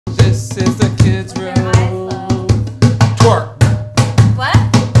This is the kids' room. Twerk. What?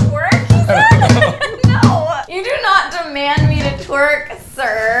 Twerk, he said? No. You do not demand me to twerk,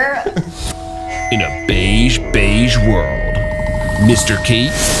 sir. In a beige world, Mr.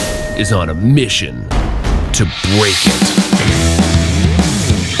 Kate is on a mission to break it.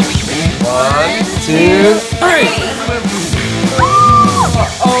 1, 2, 3.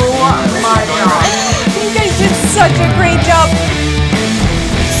 Oh my God. You guys did such a great job.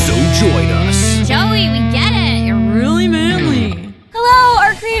 So join us. Joey, we get it. You're really manly. Hello,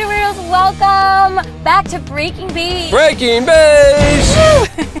 our creative weirdos. Welcome back to Breaking Beige. Breaking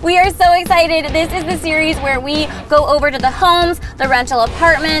Beige! We are so excited. This is the series where we go over to the homes, the rental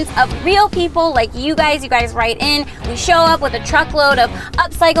apartments of real people like you guys. You guys write in. We show up with a truckload of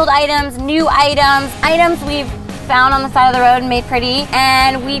upcycled items, new items, items we've found on the side of the road and made pretty,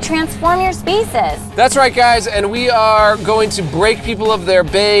 and we transform your spaces. That's right, guys, and we are going to break people of their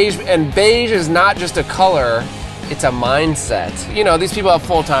beige, and beige is not just a color, it's a mindset. You know, these people have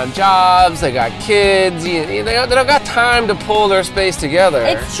full-time jobs, they got kids, they don't got time to pull their space together.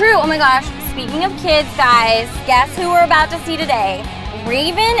 It's true. Oh my gosh. Speaking of kids, guys, guess who we're about to see today?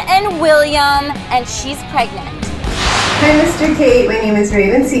 Raven and William, and she's pregnant. Hi, Mr. Kate. My name is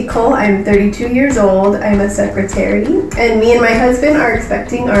Raven Seacole. I'm 32 years old. I'm a secretary, and me and my husband are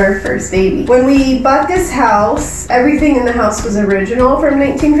expecting our first baby. When we bought this house, everything in the house was original from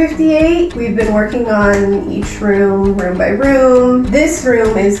 1958. We've been working on each room by room. This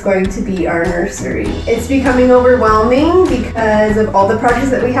room is going to be our nursery. It's becoming overwhelming because of all the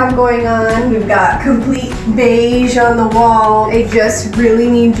projects that we have going on. We've got complete beige on the wall. I just really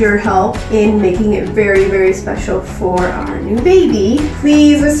need your help in making it very, very special for our new baby.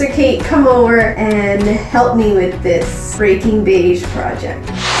 Please, Mr. Kate, come over and help me with this Breaking Beige project.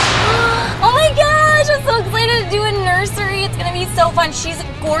 Oh my gosh, I'm so excited to do a nursery. It's gonna be so fun. She's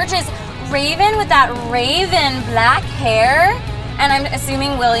gorgeous. Raven with that raven black hair. And I'm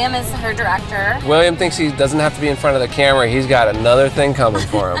assuming William is her director. William thinks he doesn't have to be in front of the camera. He's got another thing coming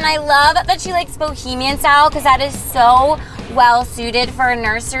for him. And I love that she likes Bohemian style because that is so well suited for a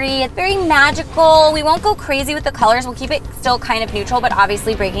nursery. It's very magical. We won't go crazy with the colors. We'll keep it still kind of neutral, but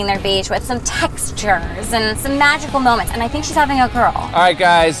obviously breaking their beige with some textures and some magical moments. And I think she's having a girl. All right,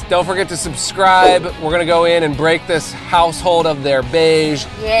 guys, don't forget to subscribe. We're gonna go in and break this household of their beige.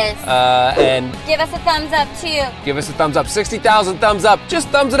 Yes. And give us a thumbs up too. give us a thumbs up. 60,000 thumbs up. Just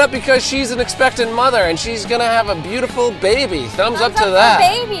thumbs it up because she's an expectant mother and she's gonna have a beautiful baby. Thumbs up to that.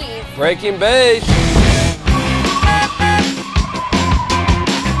 For babies. Breaking Beige.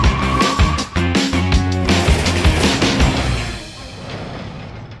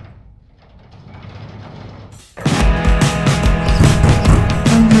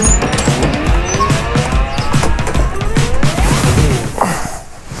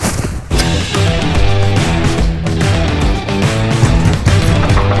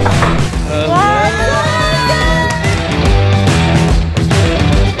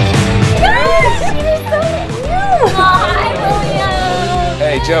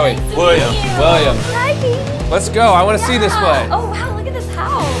 Joey. William. Hi. Let's go. I want to see this place. Oh wow, look at this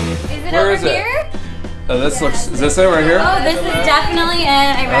house. Is it Where over is it? here? Oh, this looks. Is this it right here? Oh, this is definitely it.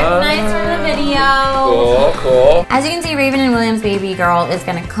 I recognize from the video. Cool. As you can see, Raven and William's baby girl is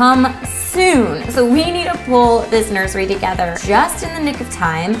gonna come soon. So we need to pull this nursery together just in the nick of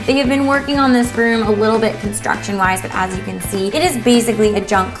time. They have been working on this room a little bit construction-wise, but as you can see, it is basically a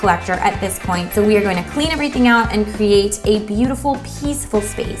junk collector at this point. So we are going to clean everything out and create a beautiful, peaceful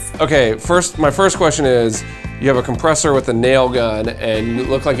space. Okay, my first question is, you have a compressor with a nail gun and you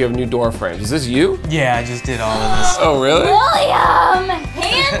look like you have new door frames. Is this you? Yeah, I just did all of this. Oh, really? William!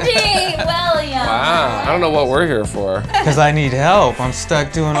 Handy, William! Wow, I don't know what we're here for. Because I need help. I'm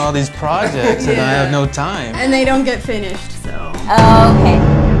stuck doing all these projects and I have no time. And they don't get finished, so. Okay.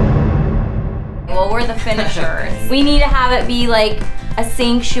 Well, we're the finishers. We need to have it be like a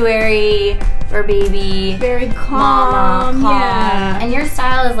sanctuary for baby. Very Mama, calm, yeah. And your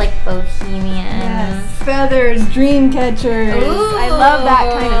style is like bohemian. Yes. Feathers, dream catchers. Ooh, I love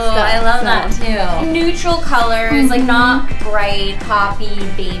that kind of stuff. I love that too. Neutral colors, like not bright, poppy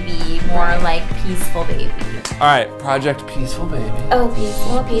baby, more like peaceful baby. All right, Project Peaceful Baby. Oh,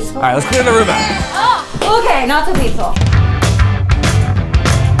 peaceful. All right, let's clear the room out. Oh, okay, not so peaceful.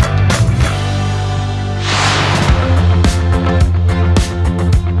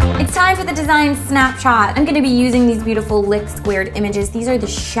 It's time time for the design snapshot. I'm gonna be using these beautiful lick squared images. These are the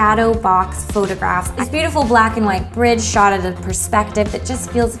shadow box photographs. This beautiful black and white bridge shot at a perspective that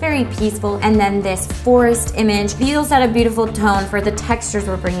just feels very peaceful. And then this forest image. These will set a beautiful tone for the textures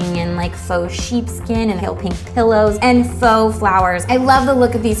we're bringing in, like faux sheepskin and pale pink pillows and faux flowers. I love the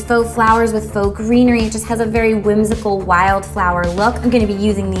look of these faux flowers with faux greenery. It just has a very whimsical wildflower look. I'm gonna be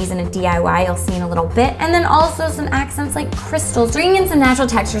using these in a DIY, you'll see in a little bit. And then also some accents like crystals, bringing in some natural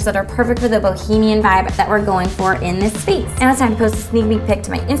textures that are perfect for the bohemian vibe that we're going for in this space. Now it's time to post a sneak peek pic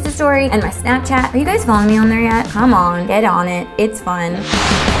to my Insta story and my Snapchat. Are you guys following me on there yet? Come on, get on it. It's fun.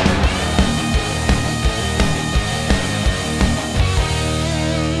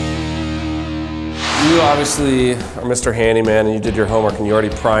 You obviously are Mr. Handyman and you did your homework and you already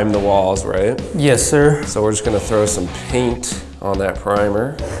primed the walls, right? Yes, sir. So we're just gonna throw some paint on that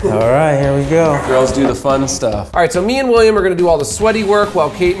primer. All right, here we go. Girls do the fun stuff. All right, so me and William are gonna do all the sweaty work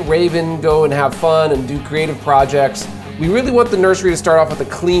while Kate and Raven go and have fun and do creative projects. We really want the nursery to start off with a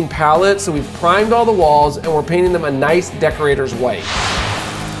clean palette, so we've primed all the walls and we're painting them a nice decorator's white.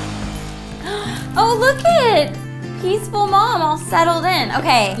 Oh, look it! Peaceful mom, all settled in.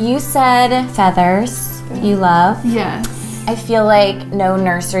 Okay, you said feathers you love. Yes. I feel like no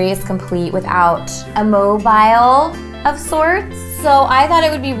nursery is complete without a mobile of sorts. So I thought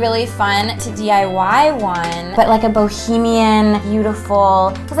it would be really fun to DIY one, but like a bohemian,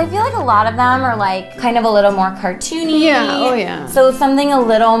 beautiful, because I feel like a lot of them are like kind of a little more cartoony. Yeah, oh yeah. So something a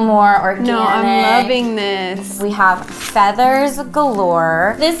little more organic. No, I'm loving this. We have feathers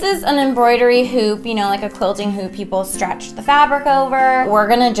galore. This is an embroidery hoop, you know, like a quilting hoop people stretch the fabric over. We're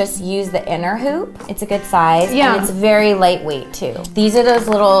gonna just use the inner hoop. It's a good size, yeah. And it's very lightweight too. These are those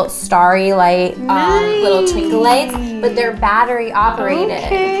little starry light, little twinkle lights, but they're battery operated.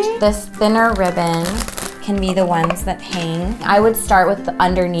 Okay. This thinner ribbon can be the ones that hang. I would start with the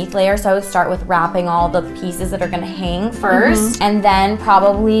underneath layer, so I would start with wrapping all the pieces that are gonna hang first, and then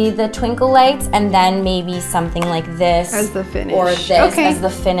probably the twinkle lights, and then maybe something like this As the finish. or this as the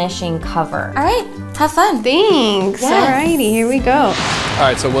finishing cover. All right, have fun. Thanks. Yes. Alrighty, here we go. All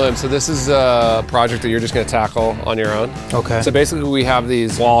right, so William, so this is a project that you're just gonna tackle on your own. Okay. So basically we have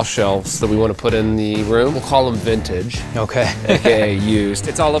these wall shelves that we wanna put in the room. We'll call them vintage, Okay. AKA used.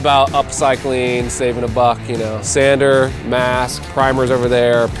 It's all about upcycling, saving a buck, you know. Sander, mask, primers over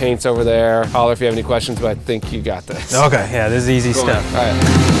there, paints over there. Holler if you have any questions, but I think you got this. Okay, yeah, this is easy stuff. All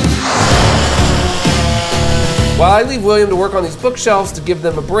right. While I leave William to work on these bookshelves to give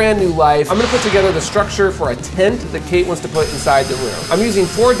them a brand new life, I'm gonna put together the structure for a tent that Kate wants to put inside the room. I'm using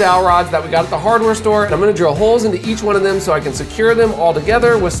 4 dowel rods that we got at the hardware store, and I'm gonna drill holes into each one of them so I can secure them all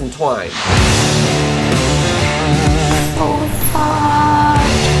together with some twine.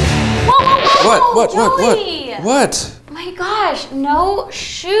 What? Joey! What? Oh my gosh, no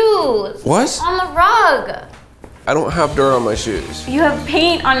shoes. What? On the rug. I don't have dirt on my shoes. You have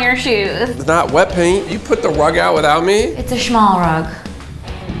paint on your shoes. It's not wet paint. You put the rug out without me? It's a small rug.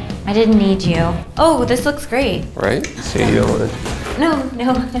 I didn't need you. Oh, this looks great. Right? See you on it. No,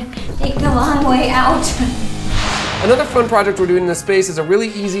 take the long way out. Another fun project we're doing in this space is a really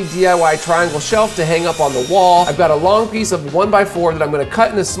easy DIY triangle shelf to hang up on the wall. I've got a long piece of 1x4 that I'm gonna cut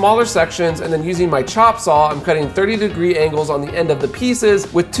into smaller sections, and then using my chop saw, I'm cutting 30-degree angles on the end of the pieces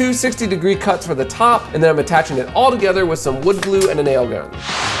with 2 60-degree cuts for the top, and then I'm attaching it all together with some wood glue and a nail gun.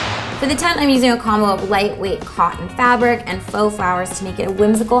 For the tent, I'm using a combo of lightweight cotton fabric and faux flowers to make it a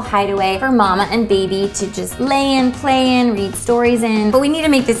whimsical hideaway for mama and baby to just lay in, play in, read stories in. But we need to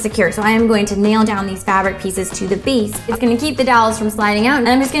make this secure, so I am going to nail down these fabric pieces to the base. It's gonna keep the dowels from sliding out, and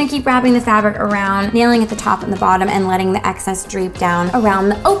I'm just gonna keep wrapping the fabric around, nailing at the top and the bottom, and letting the excess drape down around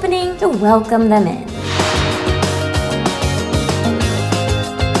the opening to welcome them in.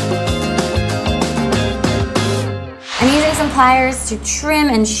 I'm using some pliers to trim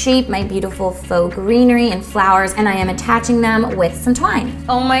and shape my beautiful faux greenery and flowers, and I am attaching them with some twine.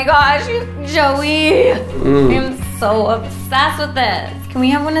 Oh my gosh, Joey! I'm so obsessed with this. Can we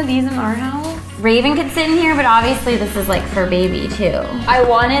have one of these in our house? Raven could sit in here, but obviously this is like for baby too. I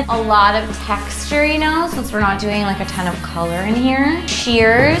wanted a lot of texture, you know, since we're not doing like a ton of color in here.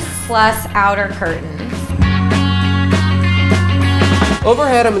 Shears plus outer curtains.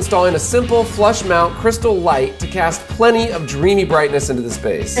 Overhead, I'm installing a simple flush mount crystal light to cast plenty of dreamy brightness into the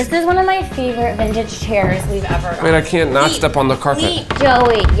space. This is one of my favorite vintage chairs we've ever got. Wait, I can't not step on the carpet.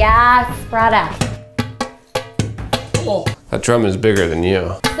 Joey, yes, brother. Oh, that drum is bigger than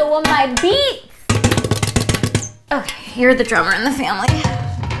you. So will my beats. Okay, you're the drummer in the family.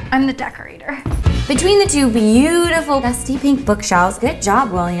 I'm the decorator. Between the two beautiful dusty pink bookshelves, good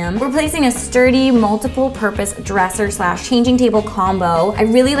job, William, we're placing a sturdy multiple-purpose dresser/changing table combo. I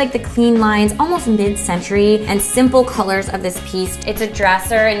really like the clean lines, almost mid-century, and simple colors of this piece. It's a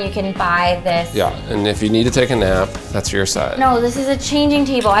dresser and you can buy this. Yeah, and if you need to take a nap, that's your side. No, this is a changing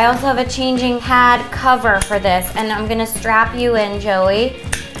table. I also have a changing pad cover for this, and I'm gonna strap you in, Joey,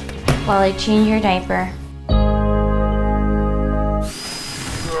 while I change your diaper.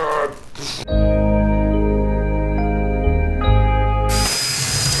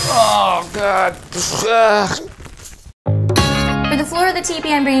 Oh, God. For the floor of the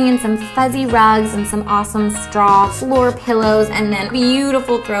teepee, I'm bringing in some fuzzy rugs and some awesome straw floor pillows, and then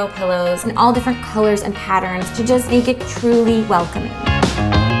beautiful throw pillows in all different colors and patterns to just make it truly welcoming.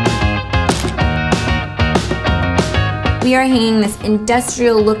 We are hanging this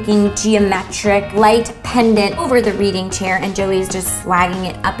industrial looking geometric light pendant over the reading chair, and Joey's just swagging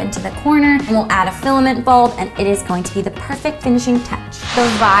it up into the corner, and we'll add a filament bulb and it is going to be the perfect finishing touch. The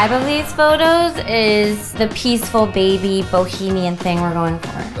vibe of these photos is the peaceful baby bohemian thing we're going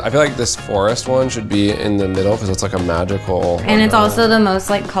for. I feel like this forest one should be in the middle because it's like a magical. And it's also the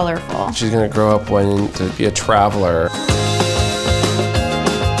most like colorful. She's gonna grow up wanting to be a traveler.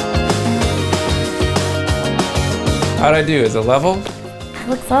 How'd I do? Is it level? It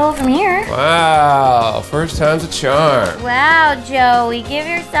looks level from here. Wow, first time's a charm. Wow, Joey, give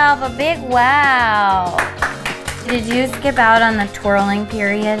yourself a big wow. Did you skip out on the twirling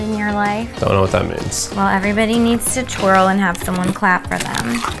period in your life? Don't know what that means. Well, everybody needs to twirl and have someone clap for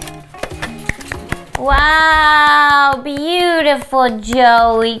them. Wow, beautiful,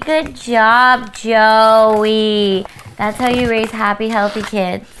 Joey. Good job, Joey. That's how you raise happy, healthy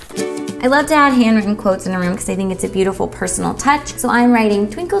kids. I love to add handwritten quotes in a room because I think it's a beautiful personal touch. So I'm writing,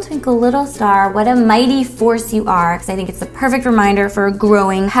 "Twinkle, twinkle, little star, what a mighty force you are," because I think it's the perfect reminder for a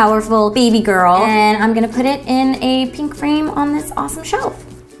growing, powerful baby girl. And I'm gonna put it in a pink frame on this awesome shelf.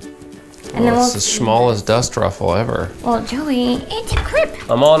 And then it's the smallest dust ruffle ever. Well, Joey, it's a grip.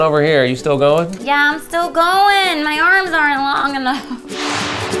 I'm on over here. You still going? Yeah, I'm still going. My arms aren't long enough.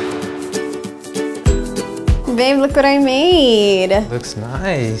 Babe, look what I made. Looks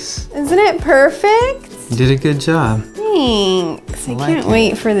nice. Isn't it perfect? You did a good job. Thanks. I like can't it.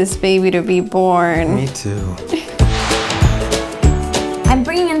 wait for this baby to be born. Me too. I'm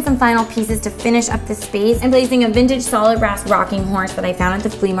bringing in some final pieces to finish up the space. I'm placing a vintage solid brass rocking horse that I found at the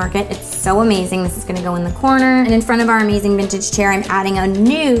flea market. It's so amazing. This is gonna go in the corner. And in front of our amazing vintage chair, I'm adding a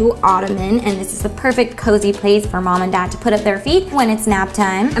new ottoman, and this is the perfect cozy place for mom and dad to put up their feet when it's nap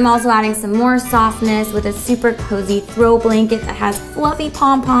time. I'm also adding some more softness with a super cozy throw blanket that has fluffy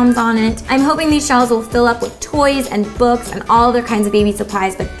pom-poms on it. I'm hoping these shelves will fill up with toys and books and all other kinds of baby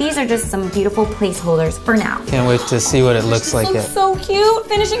supplies, but these are just some beautiful placeholders for now. Can't wait to see what it looks like. This looks so cute.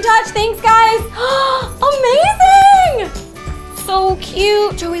 Finishing touch. Thanks, guys. Amazing. So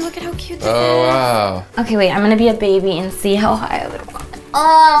cute. Joey, look at how cute this is. Oh, wow. Okay, wait. I'm gonna be a baby and see how high I would want it.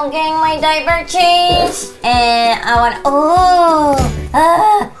 Oh, I'm getting my diaper changed, and I want.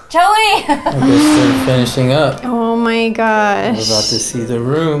 Joey. I guess they're finishing up. Oh my We're gosh. about to see the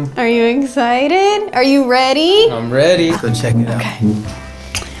room. Are you excited? Are you ready? I'm ready. Go check it out.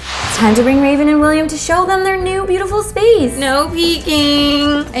 It's time to bring Raven and William to show them their new beautiful space. No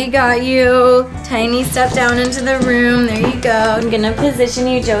peeking. I got you. Tiny step down into the room. There you go. I'm gonna position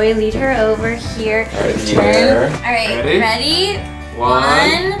you, Joey. Lead her over here. Turn. All right, ready?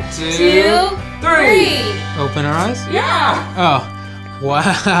 1, 2, 3. Open our eyes? Yeah. Oh,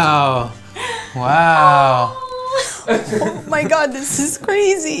 wow. Wow. Oh my god, this is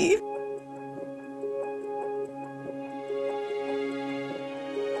crazy.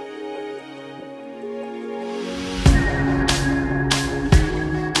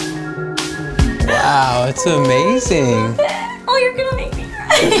 Wow, it's amazing. Oh, you're gonna make me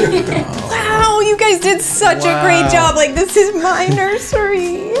cry. Wow, you guys did such a great job. Like, this is my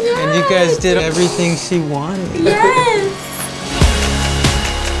nursery. And you guys did everything she wanted. Yes.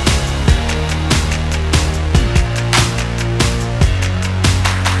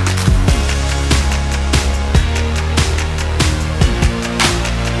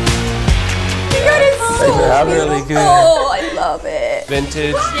 Really good. Oh, I love it.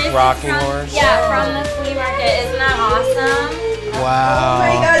 Vintage rocking horse. Yeah, from the flea market. Isn't that awesome? Wow. Oh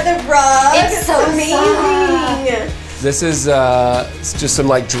my god, the rug. It's so amazing. This is just some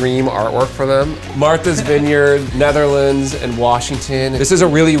like dream artwork for them. Martha's Vineyard, Netherlands, and Washington. This is a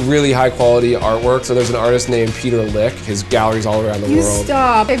really, really high quality artwork. So there's an artist named Peter Lick. His galleries all around the You world.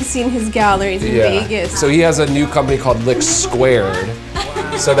 stop. I've seen his galleries in Vegas. So he has a new company called Lick Squared.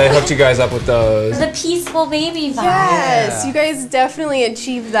 So they hooked you guys up with those. The peaceful baby vibe. Yes, you guys definitely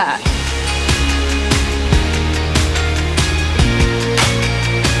achieved that.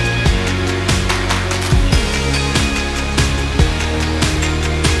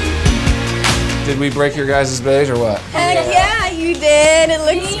 Did we break your guys' beige or what? Heck yeah, you did. It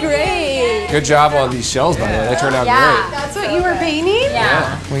looks great. Good job on these shells, by the way. They turned out great. That's what you were painting?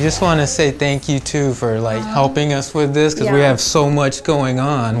 Yeah. We just want to say thank you too for like helping us with this because we have so much going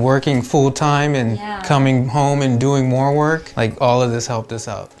on, working full time and coming home and doing more work. Like all of this helped us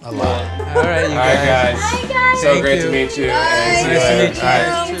out a lot. All right, you guys. Hi, guys. So great to meet you. Nice to meet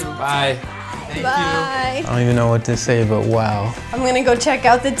you. All right. Bye. Thank Bye. you. I don't even know what to say, but wow. I'm gonna go check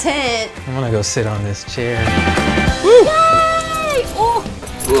out the tent. I'm gonna go sit on this chair. Yay! Oh,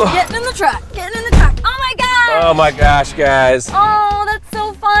 getting in the truck. Getting in the truck. Oh my god. Oh my gosh, guys. Oh, that's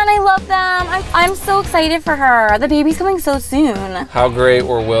so fun. I love them. I'm so excited for her. The baby's coming so soon. How great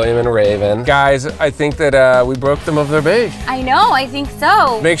were William and Raven. Guys, I think that we broke them of their beige. I know, I think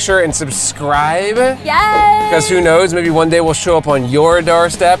so. Make sure and subscribe. Yes. Because who knows, maybe one day we'll show up on your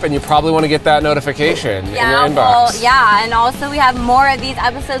doorstep and you probably want to get that notification in your inbox. Well, yeah, and also we have more of these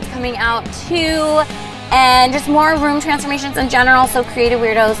episodes coming out too. And just more room transformations in general, so Creative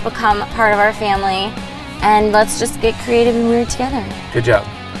Weirdos become part of our family. And let's just get creative and weird together. Good job.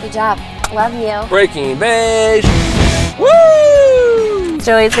 Good job. Love you. Breaking beige. Woo! It's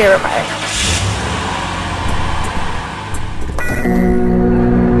Joey's favorite part.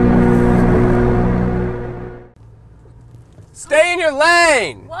 Stay in your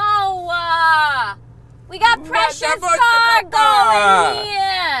lane. Whoa! We got precious Bottiglieri. cargo in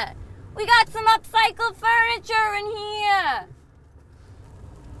here. We got some upcycled furniture in here.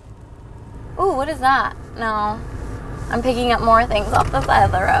 Ooh, what is that? No, I'm picking up more things off the side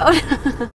of the road.